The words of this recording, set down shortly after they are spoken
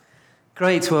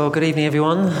Great. Well, good evening,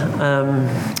 everyone.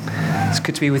 It's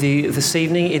good to be with you this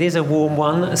evening. It is a warm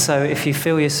one, so if you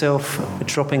feel yourself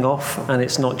dropping off, and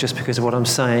it's not just because of what I'm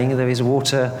saying, there is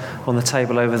water on the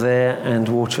table over there and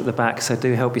water at the back, so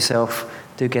do help yourself.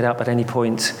 Do get up at any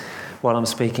point while I'm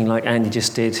speaking, like Andy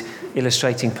just did,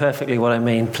 illustrating perfectly what I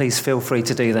mean. Please feel free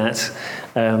to do that.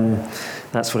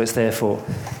 That's what it's there for.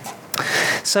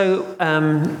 So,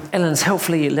 Ellen's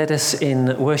helpfully led us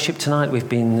in worship tonight. We've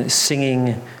been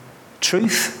singing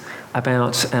truth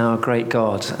about our great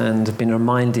God and been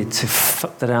reminded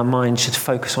that our mind should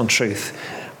focus on truth.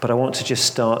 But I want to just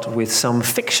start with some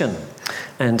fiction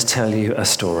and tell you a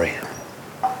story.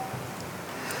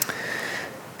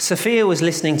 Sophia was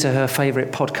listening to her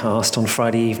favourite podcast on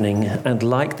Friday evening and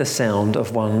liked the sound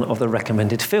of one of the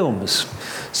recommended films.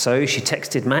 So she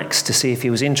texted Max to see if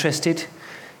he was interested.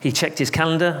 He checked his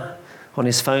calendar on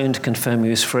his phone to confirm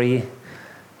he was free,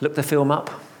 looked the film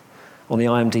up on the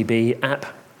IMDb app,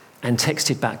 and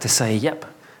texted back to say, yep,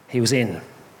 he was in.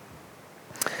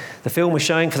 The film was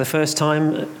showing for the first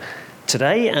time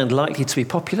today and likely to be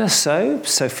popular, so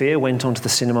Sophia went onto the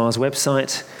cinema's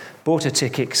website, bought her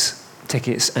tickets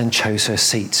and chose their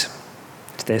seats.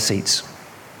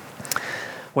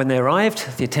 When they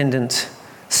arrived, the attendant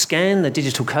scanned the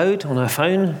digital code on her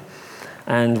phone,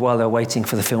 and while they were waiting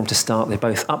for the film to start, they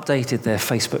both updated their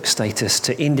Facebook status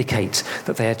to indicate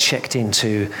that they had checked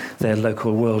into their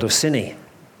local World of Cine.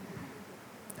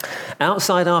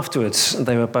 Outside afterwards,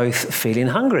 they were both feeling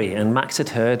hungry, and Max had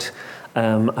heard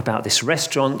about this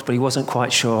restaurant, but he wasn't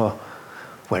quite sure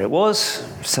where it was,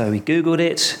 so he Googled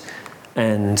it,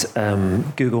 and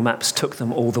Google Maps took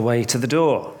them all the way to the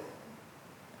door.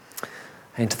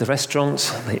 Into the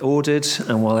restaurant, they ordered,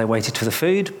 and while they waited for the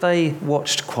food, they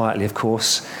watched quietly, of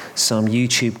course, some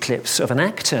YouTube clips of an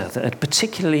actor that had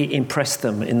particularly impressed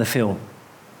them in the film.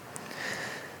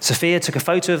 Sophia took a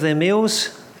photo of their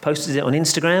meals, posted it on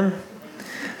Instagram.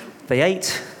 They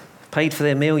ate, paid for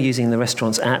their meal using the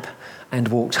restaurant's app, and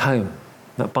walked home.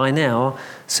 But by now,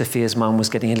 Sophia's mum was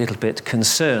getting a little bit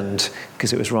concerned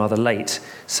because it was rather late,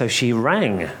 so she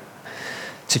rang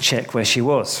to check where she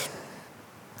was.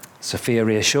 Sophia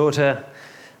reassured her.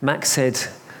 Max said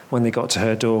when they got to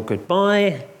her door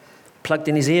goodbye, plugged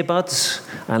in his earbuds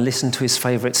and listened to his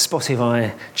favourite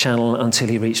Spotify channel until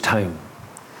he reached home.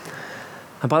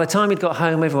 And by the time he'd got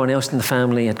home, everyone else in the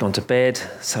family had gone to bed,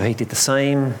 so he did the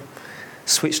same,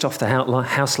 switched off the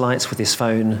house lights with his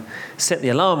phone, set the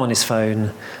alarm on his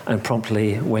phone, and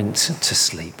promptly went to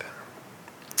sleep.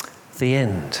 The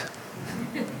end.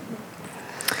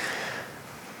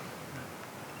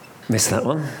 Missed that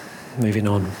one. Moving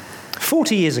on.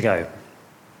 40 years ago,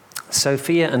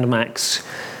 Sophia and Max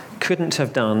couldn't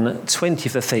have done 20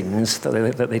 of the things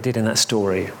that they did in that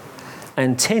story.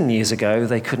 And 10 years ago,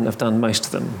 they couldn't have done most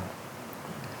of them.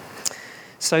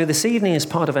 So this evening, as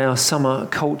part of our Summer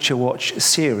Culture Watch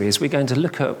series, we're going to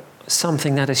look at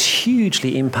something that has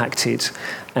hugely impacted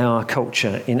our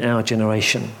culture in our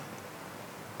generation.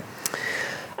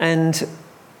 And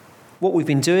what we've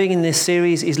been doing in this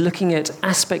series is looking at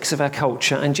aspects of our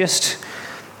culture and just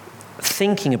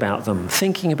thinking about them,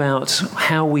 thinking about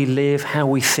how we live, how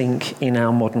we think in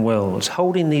our modern world,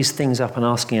 holding these things up and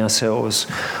asking ourselves,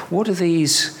 what do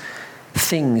these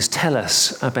things tell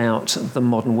us about the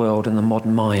modern world and the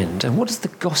modern mind? And what does the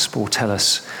gospel tell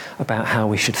us about how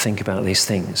we should think about these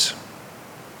things?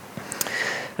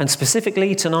 And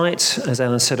specifically tonight, as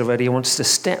Alan said already, I want us to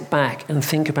step back and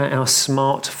think about our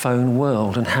smartphone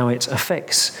world and how it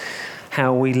affects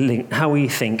how we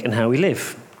think and how we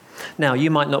live. Now,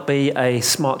 you might not be a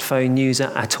smartphone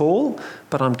user at all,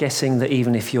 but I'm guessing that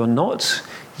even if you're not,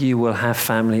 you will have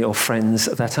family or friends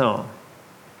that are.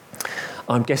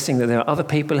 I'm guessing that there are other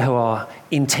people who are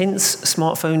intense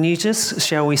smartphone users,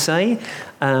 shall we say.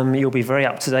 You'll be very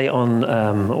up to date on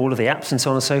all of the apps and so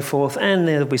on and so forth, and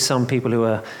there'll be some people who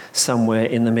are somewhere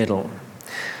in the middle.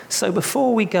 So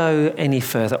before we go any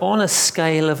further, on a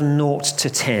scale of 0 to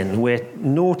 10, where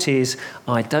 0 is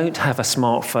I don't have a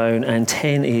smartphone and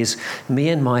 10 is me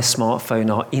and my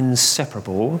smartphone are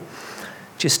inseparable,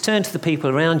 just turn to the people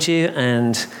around you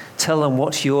and tell them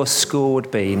what your score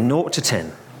would be, 0 to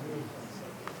 10.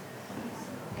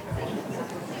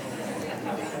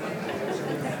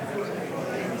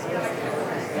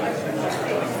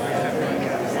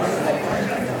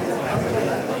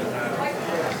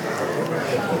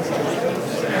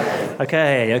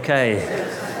 Okay.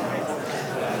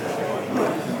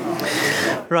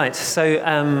 Right,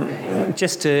 so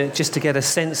just to get a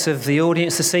sense of the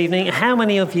audience this evening, how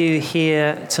many of you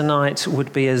here tonight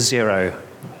would be a 0?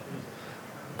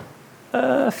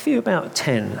 A few, about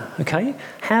 10, okay.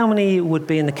 How many would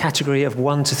be in the category of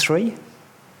 1 to 3?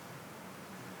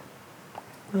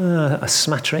 A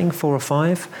smattering, 4 or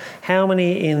 5. How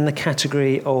many in the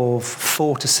category of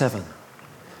 4 to 7?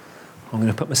 I'm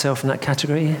going to put myself in that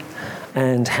category.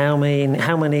 And how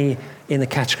many in the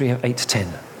category of 8 to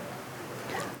 10?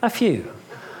 A few.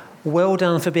 Well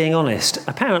done for being honest.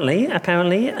 Apparently,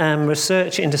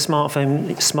 research into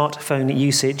smartphone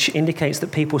usage indicates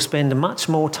that people spend much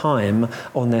more time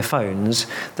on their phones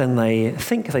than they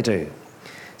think they do.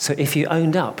 So if you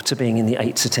owned up to being in the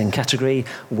 8 to 10 category,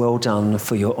 well done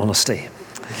for your honesty.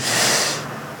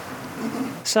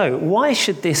 So why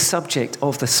should this subject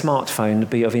of the smartphone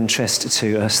be of interest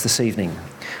to us this evening?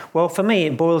 Well, for me,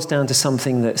 it boils down to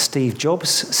something that Steve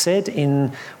Jobs said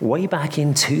way back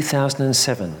in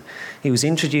 2007. He was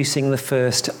introducing the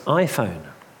first iPhone.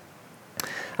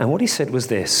 And what he said was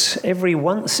this: every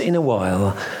once in a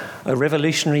while, a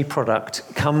revolutionary product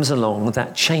comes along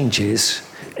that changes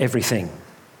everything.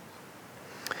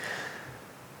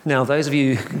 Now, those of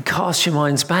you who cast your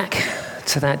minds back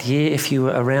to that year, if you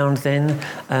were around then,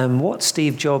 what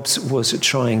Steve Jobs was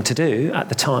trying to do at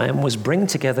the time was bring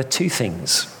together two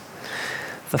things: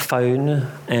 the phone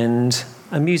and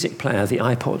a music player, the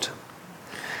iPod.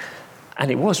 And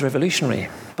it was revolutionary.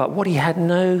 But what he had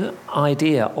no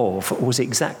idea of was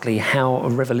exactly how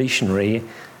revolutionary,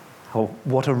 or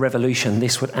what a revolution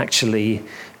this would actually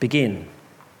begin.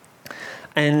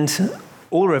 And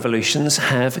all revolutions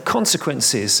have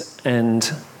consequences,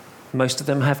 and most of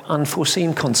them have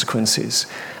unforeseen consequences.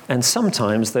 And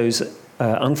sometimes those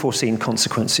unforeseen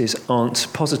consequences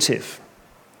aren't positive.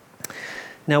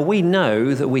 Now, we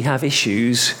know that we have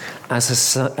issues as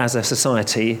a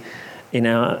society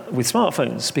with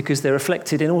smartphones, because they're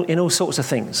reflected in all sorts of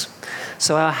things.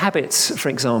 So our habits, for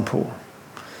example,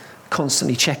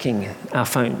 constantly checking our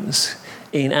phones.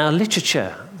 In our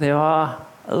literature, there are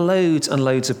loads and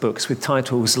loads of books with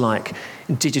titles like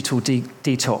Digital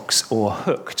Detox or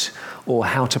Hooked or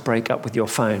How to Break Up with Your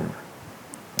Phone.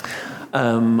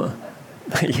 Our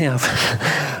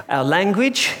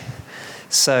language,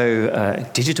 so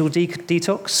digital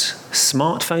detox,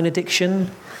 smartphone addiction,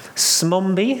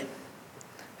 SMOMBI.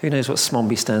 Who knows what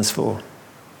SMOMBI stands for?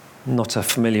 Not a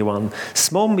familiar one.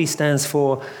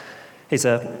 SMOMBI is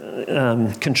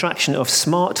a contraction of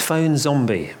smartphone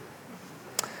zombie.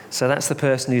 So that's the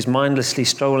person who's mindlessly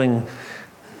strolling,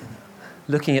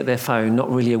 looking at their phone, not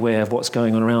really aware of what's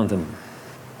going on around them.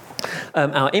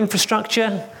 Our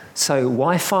infrastructure, so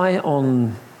Wi-Fi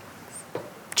on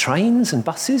trains and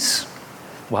buses.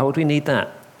 Why would we need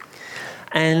that?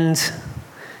 And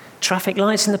traffic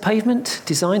lights in the pavement,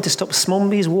 designed to stop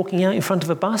smombies walking out in front of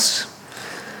a bus.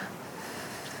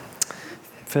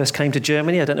 First came to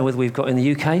Germany, I don't know whether we've got in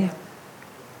the UK.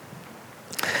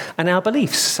 And our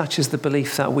beliefs, such as the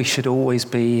belief that we should always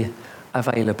be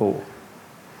available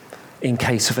in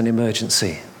case of an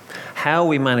emergency. How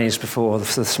we managed before the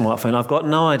smartphone, I've got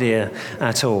no idea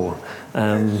at all.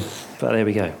 But there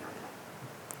we go.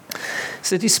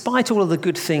 So despite all of the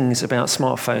good things about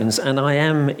smartphones, and I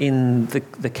am in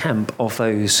the camp of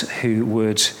those who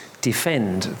would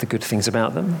defend the good things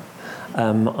about them,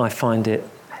 I find it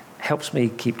helps me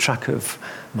keep track of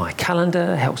my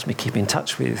calendar, helps me keep in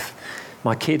touch with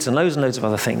my kids and loads of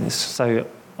other things. So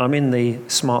I'm in the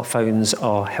smartphones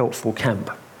are helpful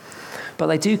camp. But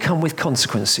they do come with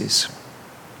consequences.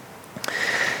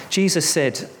 Jesus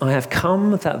said, "I have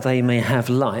come that they may have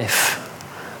life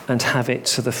and have it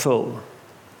to the full."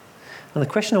 And the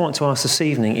question I want to ask this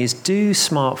evening is, do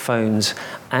smartphones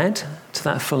add to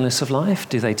that fullness of life?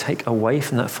 Do they take away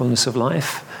from that fullness of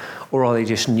life? Or are they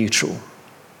just neutral?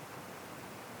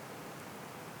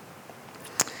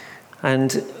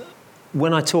 And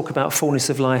when I talk about fullness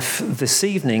of life this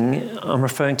evening, I'm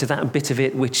referring to that bit of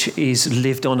it which is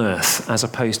lived on earth, as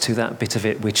opposed to that bit of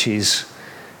it which is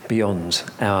beyond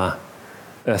our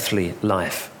earthly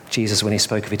life. Jesus, when he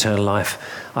spoke of eternal life,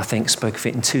 I think spoke of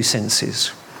it in two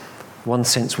senses. One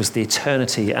sense was the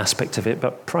eternity aspect of it,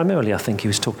 but primarily I think he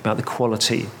was talking about the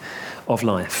quality of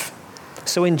life.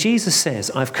 So when Jesus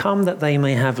says, "I've come that they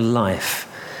may have life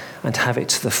and have it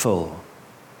to the full,"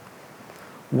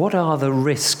 what are the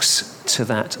risks to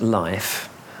that life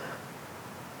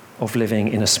of living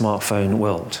in a smartphone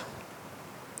world?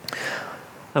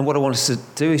 And what I want us to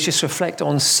do is just reflect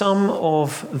on some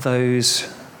of those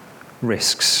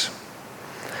risks.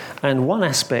 And one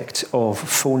aspect of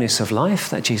fullness of life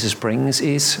that Jesus brings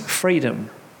is freedom.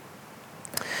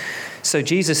 So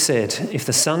Jesus said, "If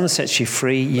the Son sets you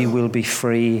free, you will be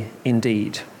free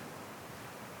indeed."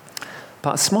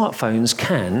 But smartphones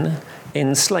can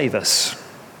enslave us.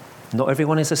 Not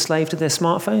everyone is a slave to their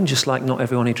smartphone, just like not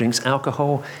everyone who drinks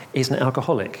alcohol is an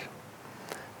alcoholic.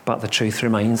 But the truth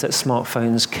remains that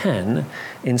smartphones can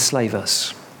enslave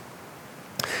us.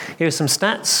 Here are some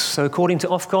stats. So according to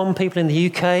Ofcom, people in the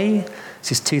UK,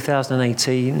 this is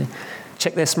 2018,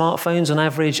 check their smartphones on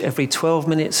average every 12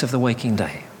 minutes of the waking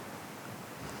day.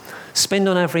 Spend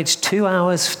on average 2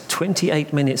 hours,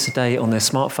 28 minutes a day on their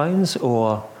smartphones,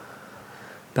 or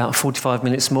about 45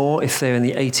 minutes more if they're in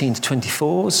the 18 to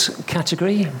 24s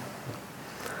category.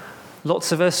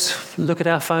 Lots of us look at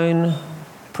our phone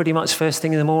pretty much first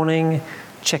thing in the morning,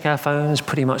 check our phones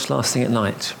pretty much last thing at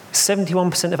night.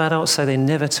 71% of adults say they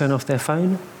never turn off their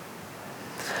phone,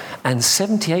 and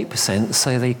 78%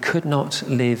 say they could not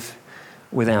live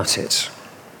without it.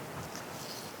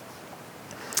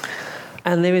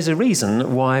 And there is a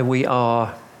reason why we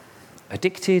are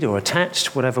addicted or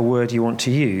attached, whatever word you want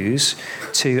to use,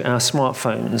 to our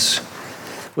smartphones.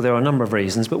 Well, there are a number of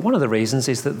reasons, but one of the reasons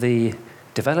is that the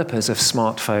developers of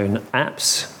smartphone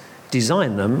apps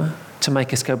design them to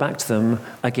make us go back to them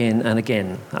again and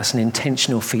again. That's an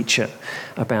intentional feature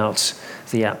about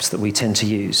the apps that we tend to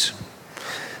use.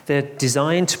 They're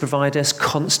designed to provide us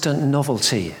constant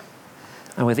novelty.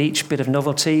 And with each bit of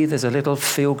novelty, there's a little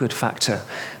feel-good factor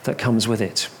that comes with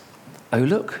it. Oh,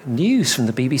 look, news from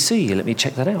the BBC. Let me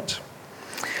check that out.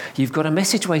 You've got a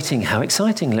message waiting. How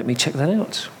exciting. Let me check that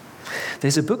out.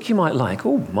 There's a book you might like.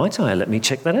 Oh, might I? Let me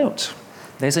check that out.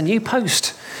 There's a new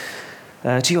post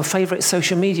to your favourite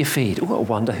social media feed. Oh, I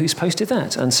wonder who's posted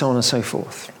that, and so on and so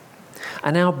forth.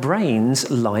 And our brains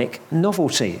like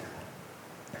novelty.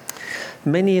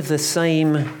 Many of the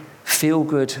same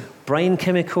feel-good brain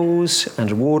chemicals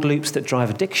and reward loops that drive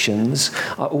addictions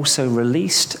are also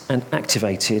released and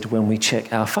activated when we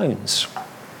check our phones.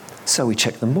 So we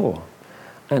check them more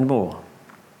and more.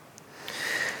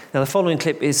 Now, the following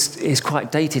clip is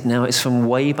quite dated now. It's from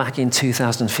way back in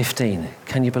 2015.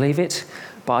 Can you believe it?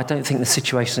 But I don't think the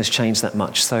situation has changed that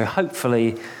much. So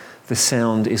hopefully the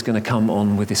sound is going to come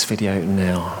on with this video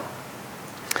now.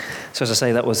 So as I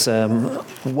say, that was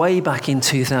way back in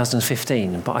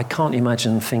 2015, but I can't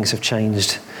imagine things have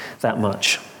changed that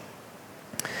much.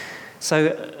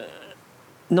 So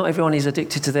not everyone is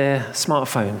addicted to their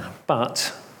smartphone,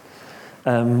 but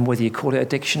whether you call it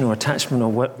addiction or attachment or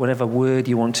whatever word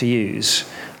you want to use,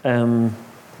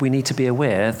 we need to be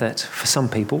aware that for some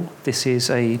people this is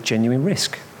a genuine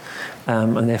risk,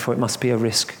 and therefore it must be a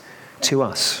risk to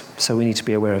us, so we need to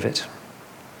be aware of it.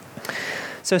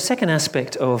 So a second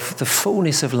aspect of the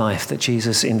fullness of life that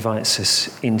Jesus invites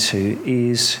us into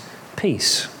is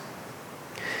peace.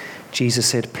 Jesus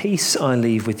said, "Peace I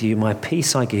leave with you, my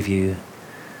peace I give you."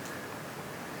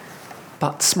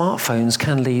 But smartphones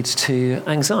can lead to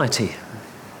anxiety.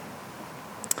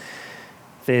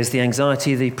 There's the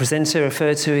anxiety the presenter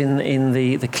referred to in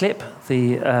the clip,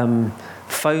 the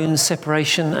phone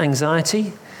separation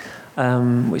anxiety,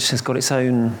 which has got its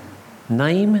own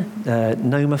name,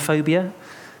 nomophobia.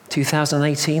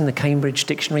 2018, the Cambridge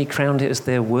Dictionary crowned it as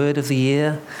their word of the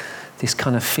year. This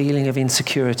kind of feeling of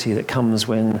insecurity that comes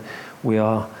when we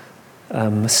are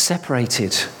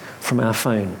separated from our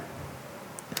phone.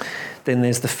 Then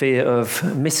there's the fear of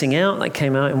missing out. That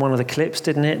came out in one of the clips,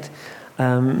 didn't it?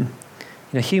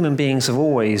 Human beings have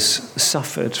always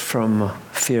suffered from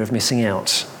fear of missing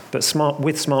out. But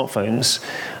until smartphones,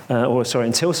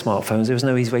 there was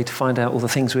no easy way to find out all the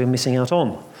things we were missing out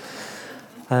on.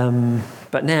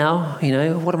 But now,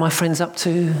 what are my friends up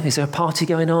to? Is there a party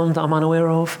going on that I'm unaware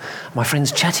of? Are my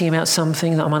friends chatting about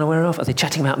something that I'm unaware of? Are they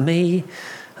chatting about me?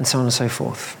 And so on and so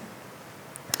forth.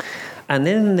 And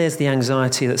then there's the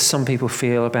anxiety that some people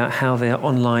feel about how their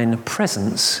online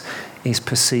presence is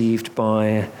perceived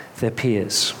by their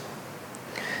peers.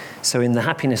 So in The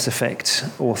Happiness Effect,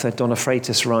 author Donna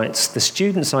Freitas writes, "The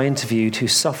students I interviewed who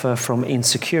suffer from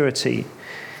insecurity,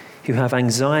 who have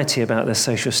anxiety about their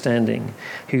social standing,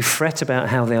 who fret about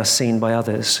how they are seen by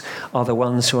others, are the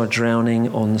ones who are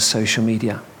drowning on social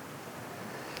media."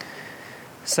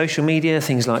 Social media,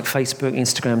 things like Facebook,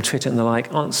 Instagram, Twitter and the like,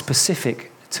 aren't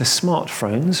specific to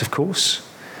smartphones, of course,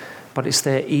 but it's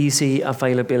their easy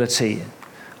availability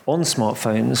on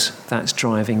smartphones that's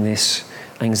driving this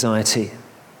anxiety.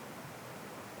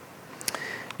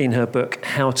 In her book,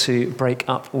 How to Break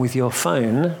Up with Your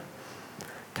Phone,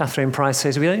 Catherine Price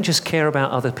says, we don't just care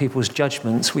about other people's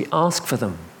judgments, we ask for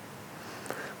them.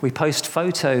 We post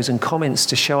photos and comments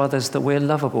to show others that we're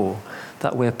lovable,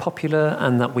 that we're popular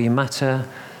and that we matter,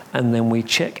 and then we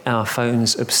check our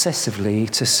phones obsessively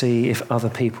to see if other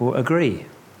people agree.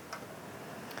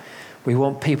 We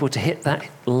want people to hit that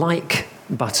like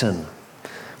button.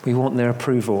 We want their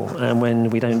approval, and when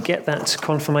we don't get that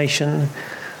confirmation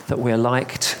that we're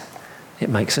liked, it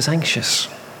makes us anxious.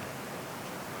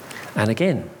 And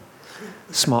again,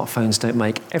 smartphones don't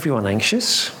make everyone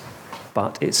anxious,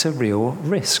 but it's a real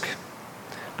risk.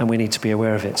 and we need to be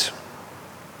aware of it.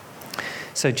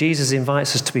 So Jesus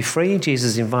invites us to be free.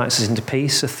 Jesus invites us into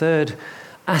peace. A third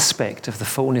aspect of the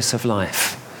fullness of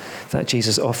life that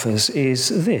Jesus offers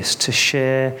is this: to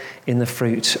share in the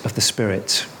fruit of the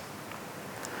Spirit.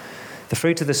 The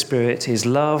fruit of the Spirit is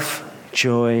love,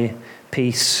 joy,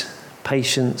 peace,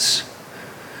 patience,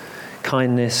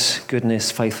 kindness,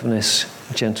 goodness, faithfulness,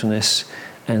 gentleness,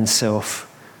 and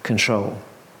self-control.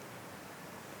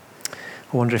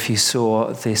 I wonder if you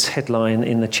saw this headline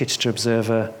in the Chichester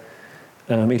Observer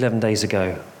 11 days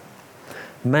ago.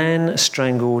 Man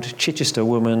strangled Chichester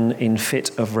woman in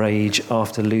fit of rage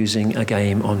after losing a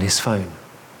game on his phone.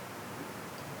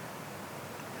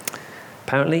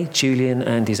 Apparently, Julian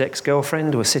and his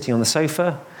ex-girlfriend were sitting on the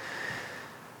sofa.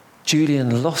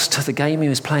 Julian lost the game he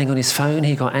was playing on his phone.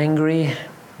 He got angry.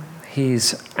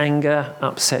 His anger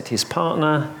upset his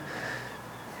partner.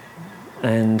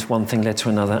 And one thing led to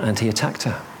another, and he attacked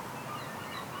her.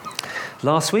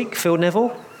 Last week, Phil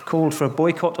Neville called for a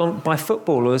boycott by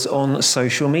footballers on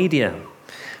social media.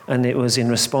 And it was in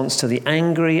response to the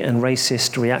angry and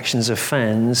racist reactions of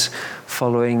fans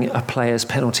following a player's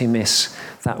penalty miss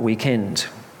that weekend.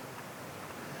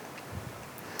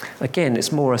 Again,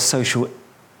 it's more a social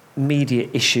media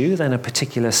issue than a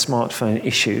particular smartphone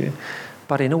issue,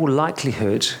 but in all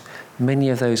likelihood, many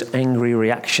of those angry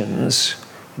reactions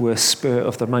were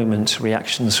spur-of-the-moment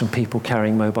reactions from people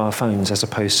carrying mobile phones, as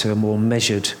opposed to a more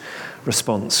measured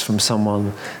response from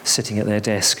someone sitting at their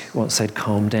desk once they'd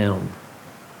calmed down.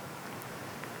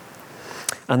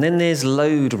 And then there's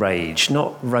load rage,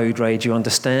 not road rage, you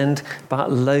understand,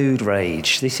 but load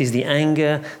rage. This is the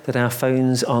anger that our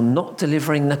phones are not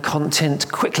delivering the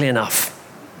content quickly enough.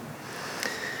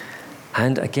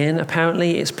 And again,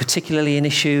 apparently, it's particularly an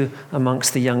issue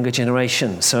amongst the younger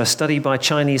generation. So a study by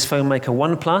Chinese phone maker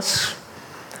OnePlus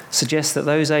suggests that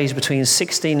those aged between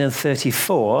 16 and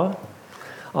 34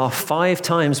 are 5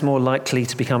 times more likely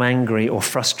to become angry or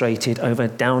frustrated over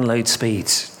download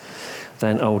speeds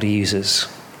than older users.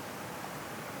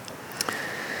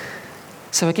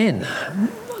 So again,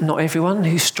 not everyone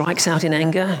who strikes out in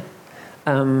anger,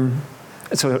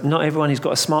 not everyone who's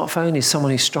got a smartphone is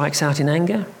someone who strikes out in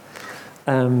anger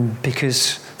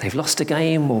because they've lost a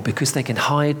game or because they can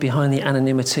hide behind the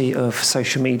anonymity of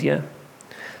social media.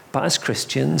 But as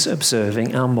Christians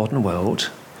observing our modern world,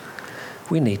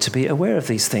 we need to be aware of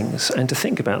these things and to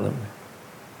think about them.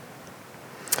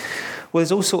 Well,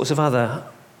 there's all sorts of other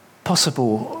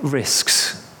possible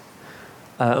risks.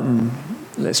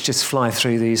 Let's just fly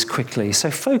through these quickly.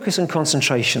 So focus and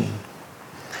concentration.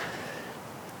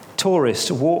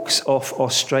 Tourist walks off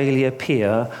Australia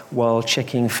pier while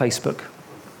checking Facebook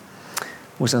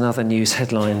was another news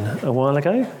headline a while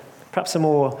ago. Perhaps a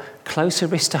more closer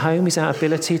risk to home is our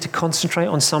ability to concentrate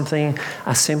on something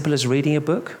as simple as reading a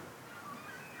book.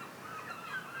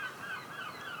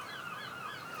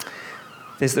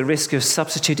 There's the risk of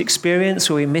substitute experience,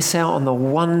 where we miss out on the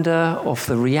wonder of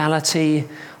the reality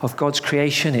of God's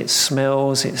creation, its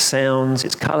smells, its sounds,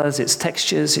 its colours, its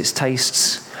textures, its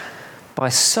tastes, by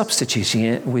substituting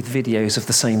it with videos of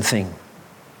the same thing.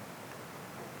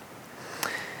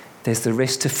 There's the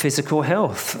risk to physical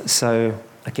health. So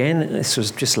again, this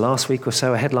was just last week or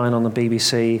so, a headline on the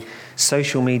BBC,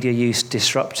 social media use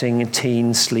disrupting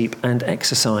teen sleep and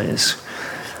exercise.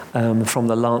 From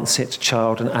the Lancet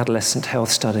Child and Adolescent Health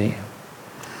Study.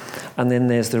 And then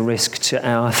there's the risk to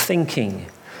our thinking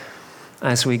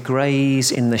as we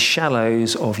graze in the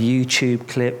shallows of YouTube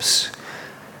clips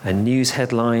and news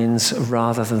headlines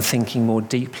rather than thinking more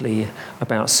deeply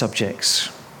about subjects.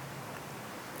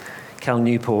 Cal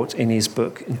Newport, in his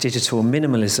book Digital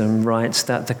Minimalism, writes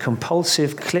that the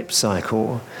compulsive clip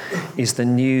cycle is the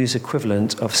news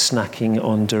equivalent of snacking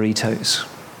on Doritos.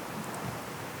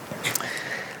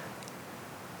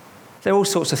 There are all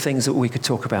sorts of things that we could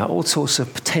talk about, all sorts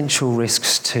of potential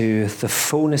risks to the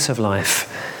fullness of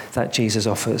life that Jesus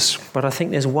offers. But I think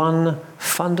there's one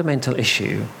fundamental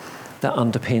issue that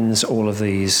underpins all of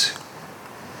these.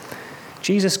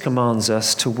 Jesus commands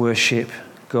us to worship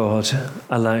God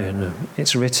alone.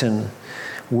 It's written,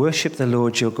 "Worship the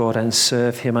Lord your God and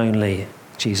serve him only,"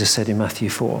 Jesus said in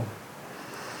Matthew 4.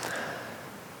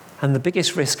 And the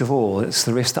biggest risk of all, it's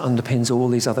the risk that underpins all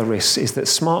these other risks, is that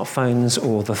smartphones,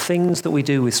 or the things that we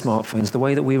do with smartphones, the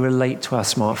way that we relate to our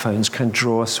smartphones, can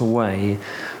draw us away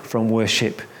from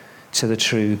worship to the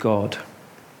true God.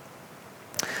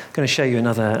 I'm going to show you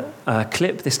another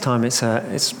clip. This time it's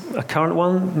a current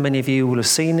one. Many of you will have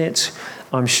seen it,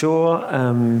 I'm sure.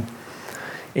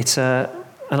 It's an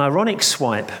ironic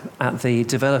swipe at the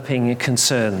developing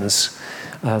concerns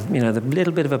the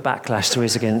little bit of a backlash there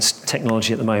is against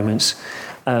technology at the moment.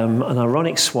 An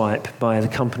ironic swipe by the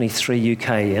company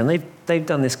 3UK, and they've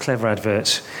done this clever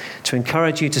advert to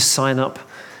encourage you to sign up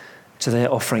to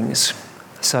their offerings.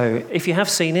 So if you have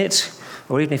seen it,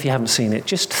 or even if you haven't seen it,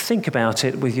 just think about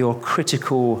it with your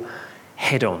critical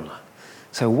head on.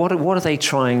 So what are they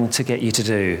trying to get you to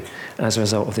do as a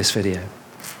result of this video?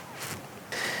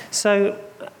 So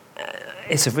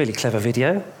it's a really clever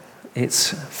video. It's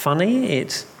funny.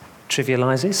 It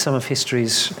trivializes some of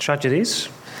history's tragedies.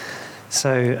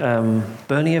 So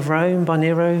Burning of Rome by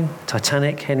Nero,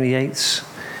 Titanic, Henry VIII's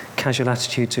casual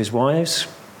attitude to his wives.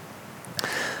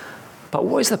 But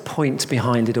what is the point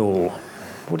behind it all?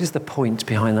 What is the point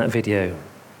behind that video?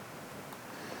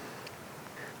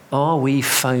 Are we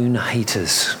phone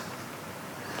haters?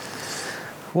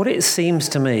 What it seems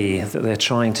to me that they're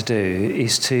trying to do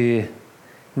is to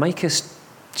make us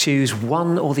choose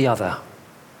one or the other.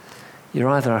 You're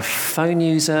either a phone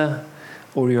user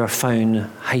or you're a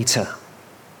phone hater.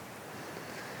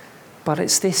 But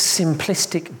it's this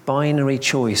simplistic binary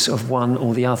choice of one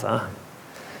or the other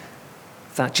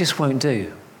that just won't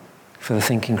do for the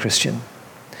thinking Christian.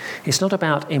 It's not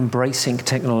about embracing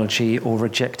technology or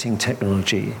rejecting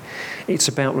technology. It's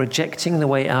about rejecting the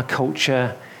way our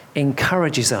culture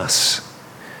encourages us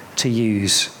to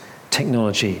use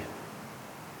technology.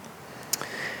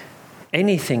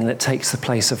 Anything that takes the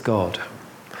place of God,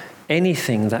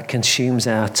 anything that consumes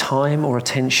our time or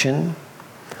attention,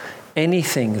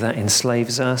 anything that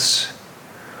enslaves us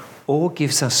or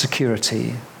gives us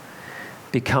security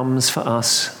becomes for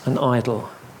us an idol.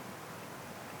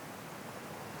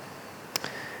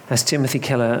 As Timothy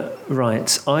Keller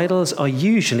writes, idols are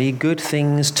usually good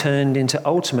things turned into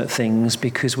ultimate things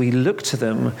because we look to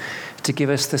them to give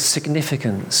us the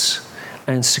significance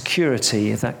and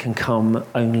security that can come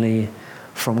only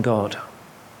from God.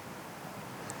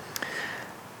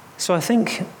 So I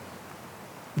think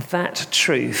that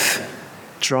truth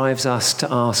drives us to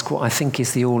ask what I think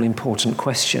is the all-important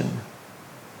question.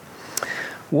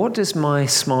 What does my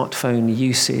smartphone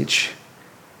usage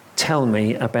tell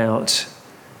me about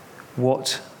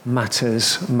what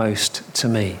matters most to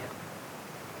me?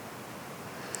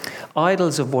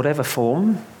 Idols of whatever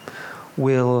form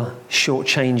will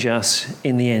shortchange us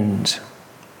in the end.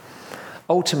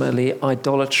 Ultimately,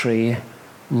 idolatry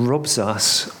robs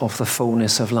us of the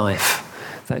fullness of life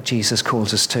that Jesus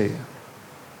calls us to.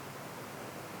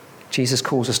 Jesus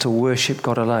calls us to worship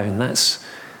God alone.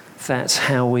 That's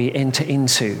how we enter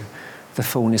into the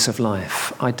fullness of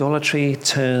life. Idolatry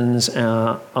turns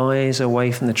our eyes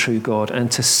away from the true God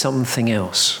and to something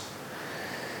else.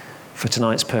 For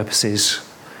tonight's purposes,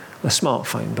 a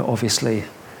smartphone, but obviously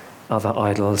other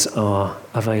idols are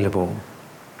available.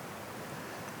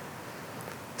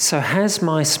 So has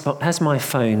my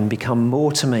phone become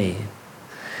more to me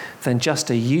than just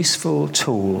a useful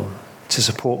tool to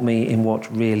support me in what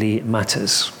really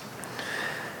matters?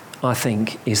 I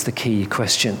think is the key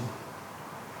question.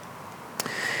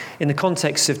 In the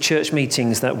context of church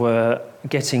meetings that were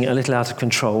getting a little out of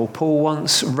control, Paul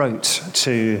once wrote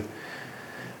to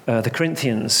the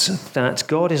Corinthians that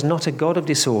God is not a God of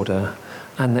disorder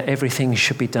and that everything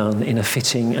should be done in a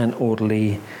fitting and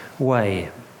orderly way.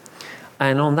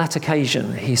 And on that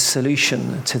occasion, his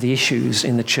solution to the issues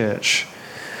in the church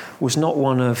was not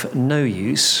one of no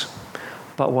use,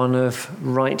 but one of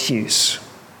right use.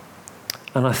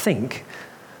 And I think,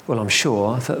 well, I'm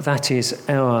sure that is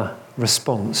our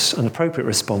response, an appropriate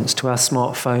response to our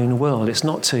smartphone world. It's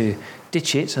not to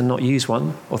ditch it and not use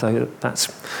one, although that's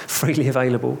freely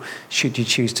available should you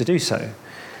choose to do so.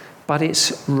 But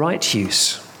it's right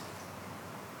use.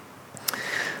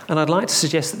 And I'd like to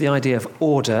suggest that the idea of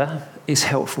order is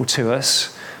helpful to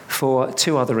us for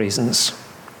two other reasons.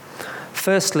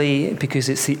 Firstly, because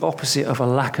it's the opposite of a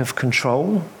lack of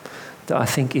control that I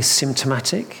think is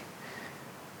symptomatic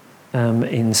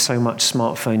in so much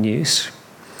smartphone use.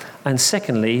 And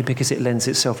secondly, because it lends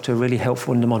itself to a really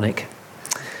helpful mnemonic,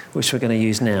 which we're going to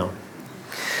use now.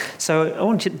 So I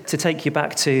want to take you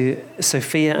back to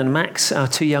Sophia and Max, our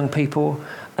two young people.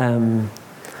 And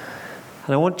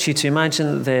I want you to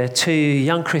imagine that they're two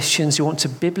young Christians who want to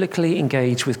biblically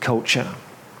engage with culture.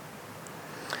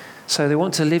 So they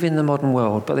want to live in the modern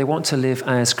world, but they want to live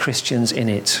as Christians in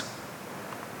it.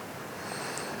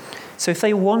 So if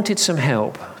they wanted some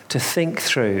help to think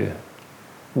through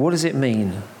what does it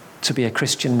mean to be a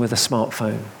Christian with a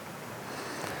smartphone,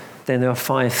 then there are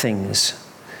 5 things,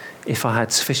 if I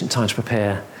had sufficient time to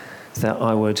prepare, that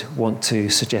I would want to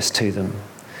suggest to them.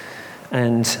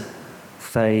 And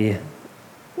they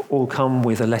all come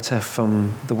with a letter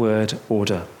from the word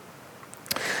order.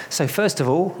 So first of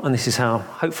all, and this is how,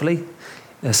 hopefully,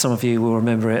 Some of you will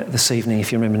remember it this evening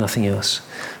if you remember nothing else.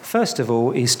 First of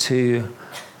all is to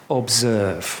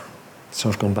observe. So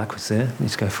I've gone backwards there,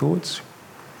 need to go forwards.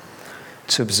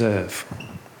 To observe.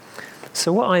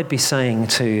 So what I'd be saying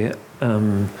to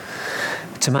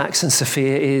Max and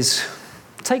Sophia is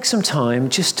take some time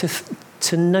just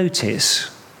to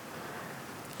notice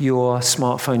your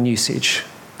smartphone usage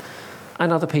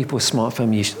and other people's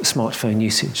smartphone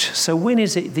usage. So when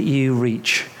is it that you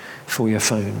reach for your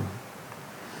phone?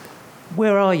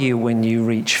 Where are you when you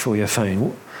reach for your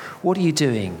phone? What are you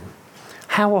doing?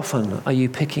 How often are you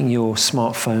picking your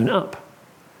smartphone up?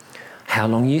 How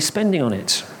long are you spending on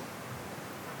it?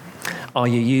 Are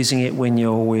you using it when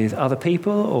you're with other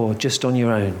people or just on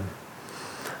your own?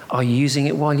 Are you using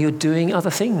it while you're doing other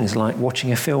things, like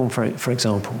watching a film, for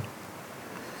example?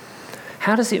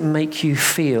 How does it make you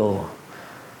feel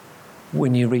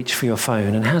when you reach for your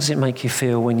phone? And how does it make you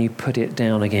feel when you put it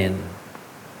down again?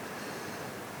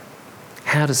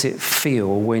 How does it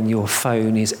feel when your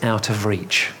phone is out of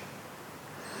reach?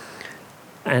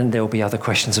 And there'll be other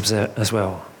questions as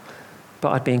well. But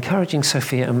I'd be encouraging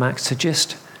Sophia and Max to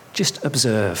just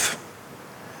observe.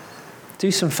 Do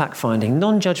some fact-finding,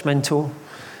 non-judgmental,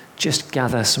 just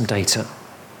gather some data.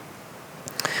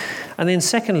 And then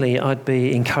secondly, I'd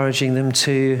be encouraging them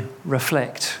to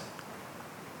reflect.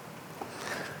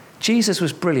 Jesus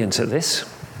was brilliant at this.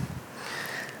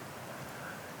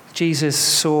 Jesus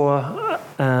saw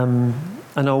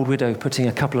an old widow putting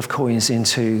a couple of coins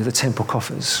into the temple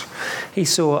coffers. He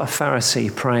saw a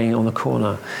Pharisee praying on the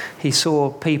corner. He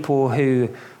saw people who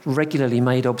regularly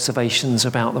made observations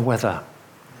about the weather.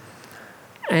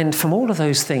 And from all of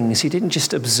those things, he didn't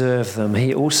just observe them,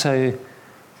 he also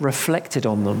reflected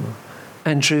on them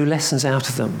and drew lessons out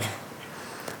of them.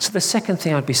 So the second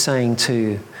thing I'd be saying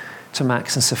to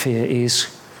Max and Sophia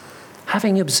is,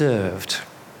 having observed,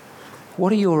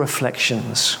 what are your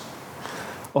reflections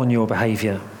on your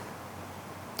behaviour?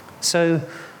 So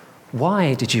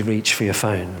why did you reach for your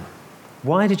phone?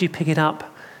 Why did you pick it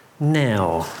up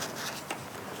now?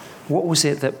 What was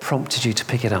it that prompted you to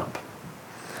pick it up?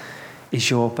 Is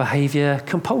your behaviour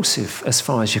compulsive as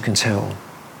far as you can tell?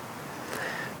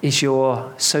 Is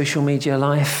your social media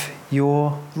life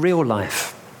your real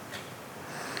life?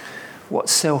 What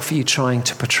self are you trying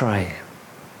to portray?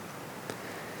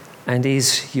 And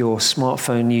is your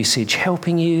smartphone usage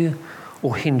helping you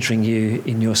or hindering you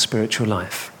in your spiritual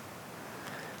life?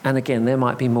 And again, there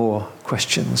might be more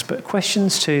questions, but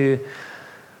questions to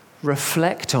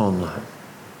reflect on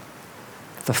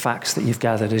the facts that you've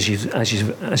gathered as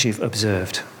you've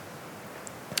observed.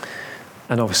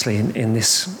 And obviously in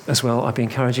this as well, I'd be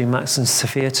encouraging Max and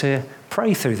Sophia to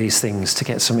pray through these things to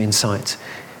get some insight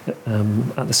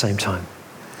at the same time.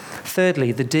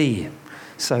 Thirdly, the D.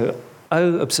 So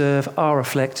O, observe, R,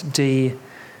 reflect, D,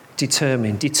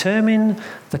 determine. Determine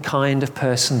the kind of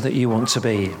person that you want to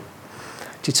be.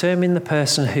 Determine the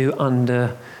person who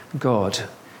under God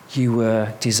you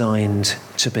were designed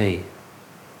to be.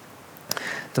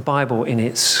 The Bible, in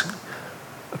its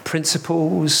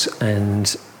principles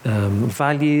and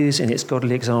values, in its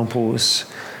godly examples,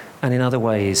 and in other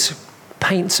ways,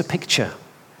 paints a picture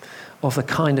of the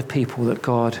kind of people that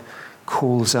God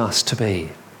calls us to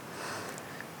be.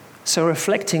 So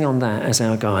reflecting on that as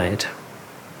our guide.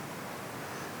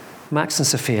 Max and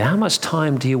Sophia, how much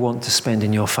time do you want to spend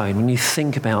in your phone when you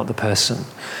think about the person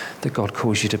that God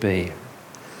calls you to be?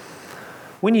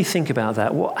 When you think about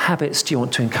that, what habits do you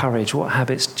want to encourage? What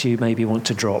habits do you maybe want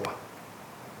to drop?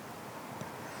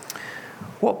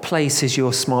 What place is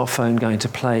your smartphone going to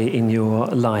play in your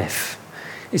life?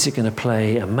 Is it going to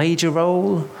play a major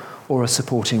role or a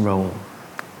supporting role?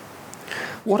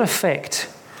 What effect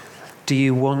do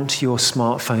you want your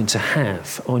smartphone to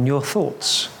have on your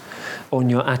thoughts, on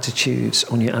your attitudes,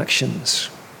 on your actions?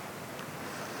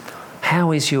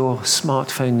 How is your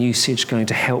smartphone usage going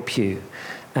to help you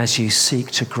as you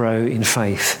seek to grow in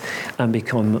faith and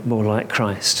become more like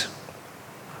Christ?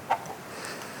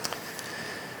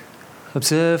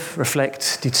 Observe,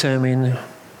 reflect, determine,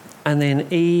 and then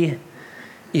E,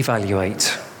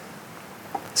 evaluate.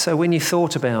 So when you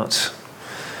thought about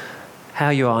how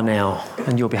you are now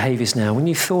and your behaviours now, when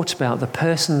you thought about the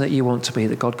person that you want to be,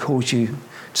 that God calls you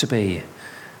to be,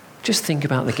 just think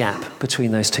about the gap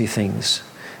between those two things,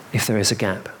 if there is a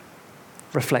gap.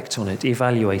 Reflect on it,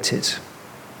 evaluate it.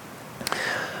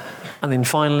 And then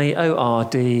finally,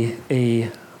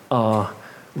 O-R-D-E-R,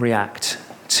 react,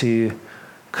 to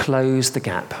close the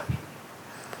gap.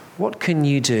 What can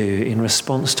you do in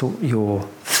response to your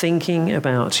thinking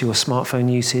about your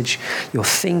smartphone usage, your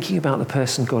thinking about the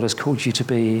person God has called you to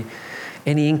be,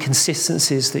 any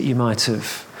inconsistencies that you might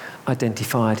have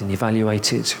identified and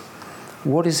evaluated?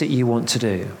 What is it you want to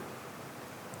do?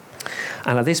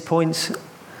 And at this point,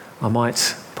 I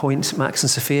might point Max and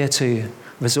Sophia to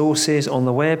resources on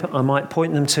the web. I might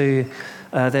point them to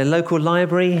their local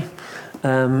library.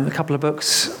 A couple of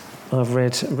books I've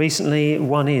read recently.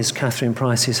 One is Catherine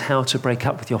Price's How to Break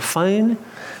Up with Your Phone,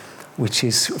 which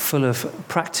is full of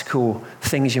practical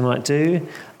things you might do.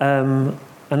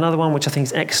 Another one, which I think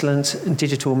is excellent,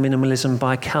 Digital Minimalism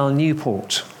by Cal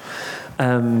Newport,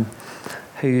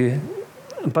 who,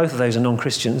 both of those are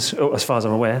non-Christians, as far as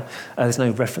I'm aware. There's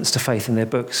no reference to faith in their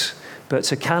books. But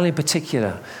Cal in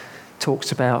particular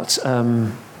talks about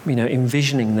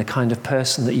envisioning the kind of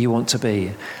person that you want to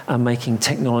be and making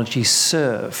technology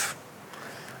serve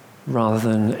rather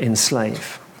than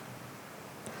enslave.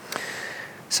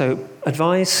 So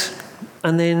advise,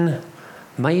 and then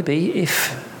maybe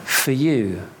if for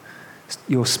you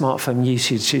your smartphone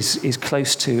usage is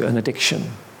close to an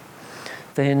addiction,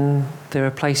 then there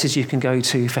are places you can go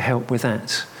to for help with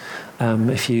that.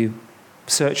 If you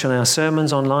search on our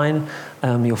sermons online,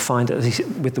 you'll find,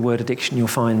 with the word addiction, you'll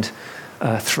find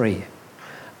 3.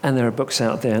 And there are books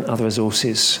out there and other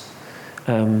resources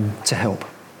to help.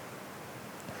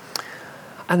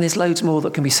 And there's loads more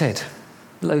that can be said.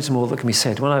 Loads more that can be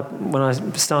said. When I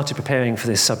started preparing for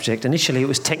this subject, initially it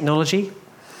was technology.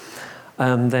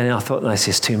 Then I thought, no, this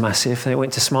is too massive. Then it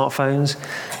went to smartphones,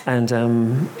 and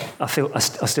I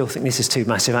still think this is too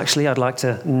massive, actually. I'd like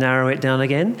to narrow it down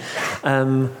again.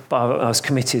 But I was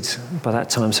committed by that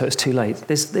time, so it's too late.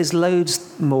 There's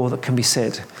loads more that can be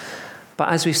said. But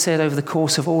as we've said over the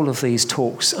course of all of these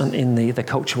talks and in the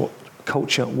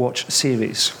Culture Watch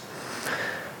series,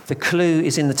 the clue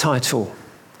is in the title,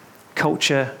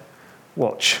 Culture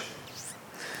Watch.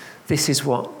 This is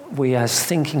what we as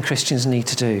thinking Christians need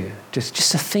to do,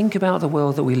 just to think about the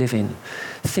world that we live in.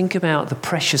 Think about the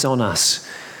pressures on us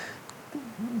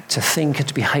to think and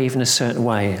to behave in a certain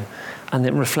way, and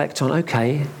then reflect on,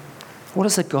 okay, what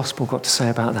has the gospel got to say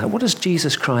about that? What does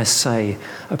Jesus Christ say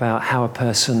about how a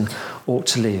person ought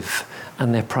to live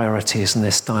and their priorities and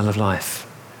their style of life?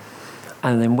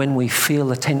 And then when we feel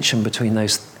the tension between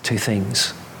those two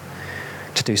things,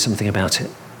 to do something about it.